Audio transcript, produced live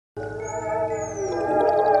Hi,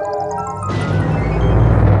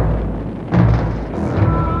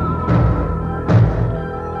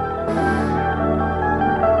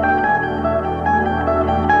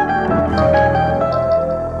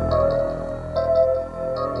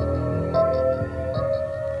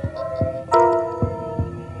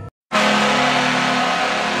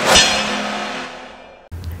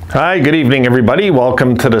 good evening everybody.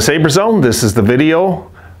 Welcome to the Sabre Zone. This is the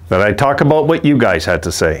video that I talk about what you guys had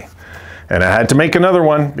to say. And I had to make another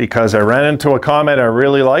one because I ran into a comment I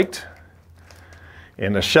really liked.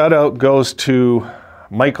 And the shout out goes to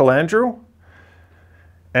Michael Andrew.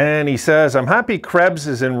 And he says, I'm happy Krebs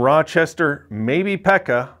is in Rochester. Maybe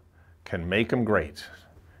Peca can make him great.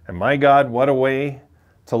 And my God, what a way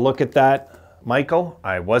to look at that, Michael.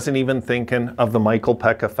 I wasn't even thinking of the Michael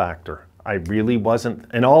Peca factor. I really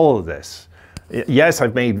wasn't in all of this. Yes,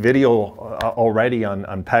 I've made video already on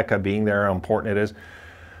Peca being there, how important it is.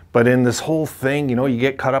 But in this whole thing, you know, you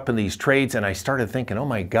get caught up in these trades, and I started thinking, oh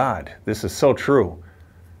my God, this is so true.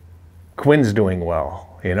 Quinn's doing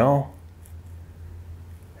well, you know?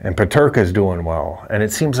 And Peterka's doing well. And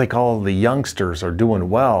it seems like all the youngsters are doing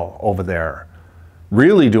well over there.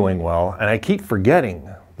 Really doing well. And I keep forgetting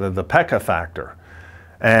the Peca factor.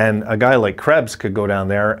 And a guy like Krebs could go down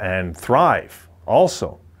there and thrive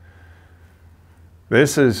also.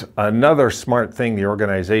 This is another smart thing the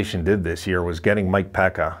organization did this year, was getting Mike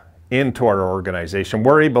Peca into our organization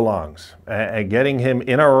where he belongs and getting him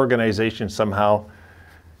in our organization somehow.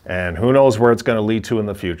 And who knows where it's going to lead to in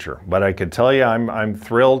the future. But I could tell you I'm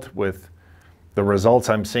thrilled with the results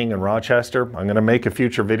I'm seeing in Rochester. I'm going to make a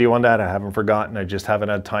future video on that. I haven't forgotten. I just haven't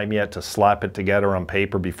had time yet to slap it together on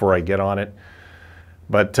paper before I get on it.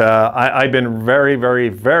 But I've been very, very,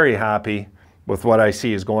 very happy with what I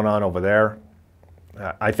see is going on over there.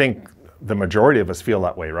 I think the majority of us feel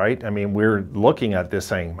that way, right? I mean, we're looking at this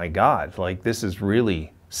saying, my God, like this is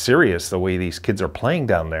really serious the way these kids are playing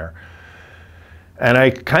down there. And I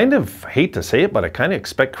kind of hate to say it, but I kind of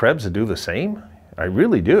expect Krebs to do the same. I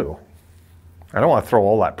really do. I don't want to throw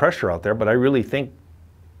all that pressure out there, but I really think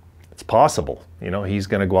it's possible. You know, he's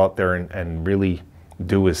going to go out there and really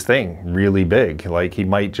do his thing really big. Like he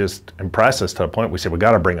might just impress us to the point we say, we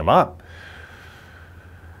got to bring him up.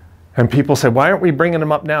 And people say, why aren't we bringing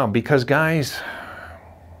him up now? Because guys,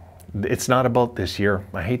 it's not about this year.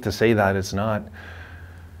 I hate to say that, it's not.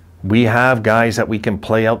 We have guys that we can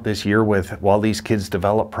play out this year with while these kids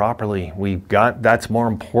develop properly. That's more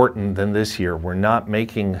important than this year. We're not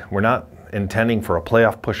intending for a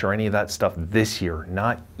playoff push or any of that stuff this year,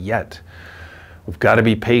 not yet. We've got to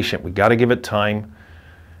be patient. We've got to give it time.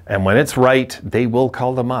 And when it's right, they will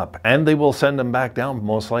call them up and they will send them back down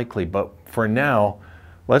most likely. But for now,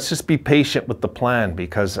 let's just be patient with the plan,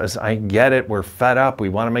 because as I get it, we're fed up. We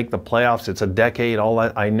want to make the playoffs. It's a decade, all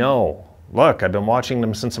that. I know. Look, I've been watching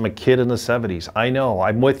them since I'm a kid in the 70s. I know,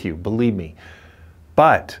 I'm with you, believe me.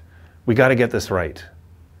 But we got to get this right.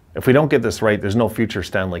 If we don't get this right, there's no future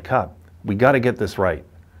Stanley Cup. We got to get this right.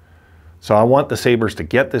 So I want the Sabres to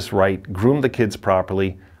get this right, groom the kids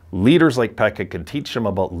properly. Leaders like Peca can teach them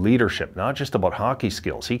about leadership, not just about hockey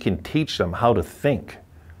skills. He can teach them how to think,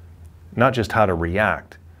 not just how to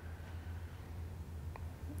react.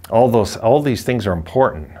 All these things are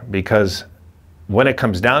important, because when it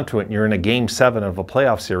comes down to it and you're in a game 7 of a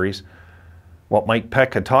playoff series, what Mike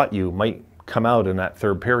Peca taught you might come out in that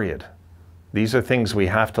third period. These are things we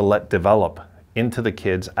have to let develop into the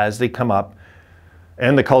kids as they come up.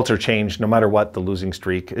 And the culture changed no matter what, the losing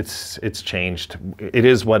streak, it's changed. It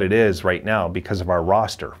is what it is right now because of our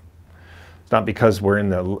roster. It's not because we're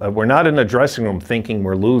not in the dressing room thinking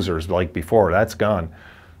we're losers like before. That's gone.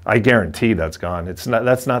 I guarantee that's gone.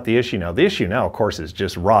 That's not the issue now. The issue now, of course, is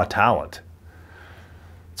just raw talent.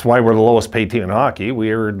 That's why we're the lowest paid team in hockey.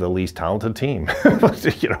 We're the least talented team.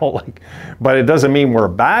 You know, but it doesn't mean we're a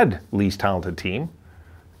bad least talented team,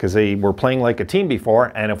 because they were playing like a team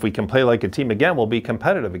before, and if we can play like a team again, we'll be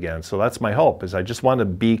competitive again. So that's my hope, is I just want to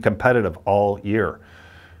be competitive all year.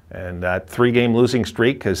 And that 3-game losing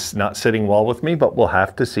streak is not sitting well with me, but we'll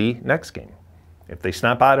have to see next game. If they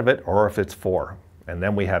snap out of it, or if it's 4, and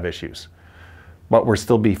then we have issues. But we'll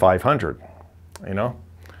still be 500, you know?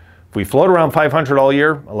 If we float around 500 all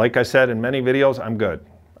year, like I said in many videos, I'm good.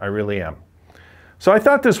 I really am. So I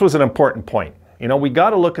thought this was an important point. You know, we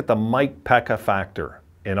got to look at the Mike Peca factor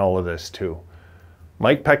in all of this too.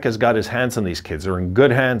 Mike Peca's got his hands on these kids. They're in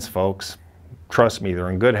good hands, folks. Trust me,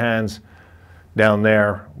 they're in good hands down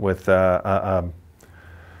there with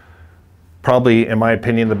probably, in my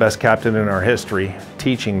opinion, the best captain in our history,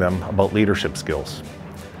 teaching them about leadership skills.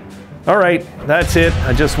 All right, that's it.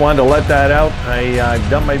 I just wanted to let that out. I've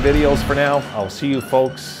done my videos for now. I'll see you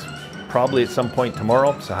folks probably at some point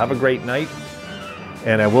tomorrow. So have a great night.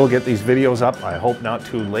 And I will get these videos up. I hope not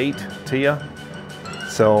too late to you.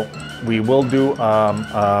 So we will do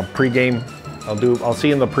a pregame. I'll see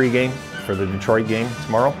you in the pregame for the Detroit game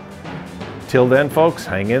tomorrow. Till then, folks,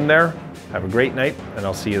 hang in there. Have a great night, and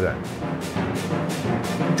I'll see you then.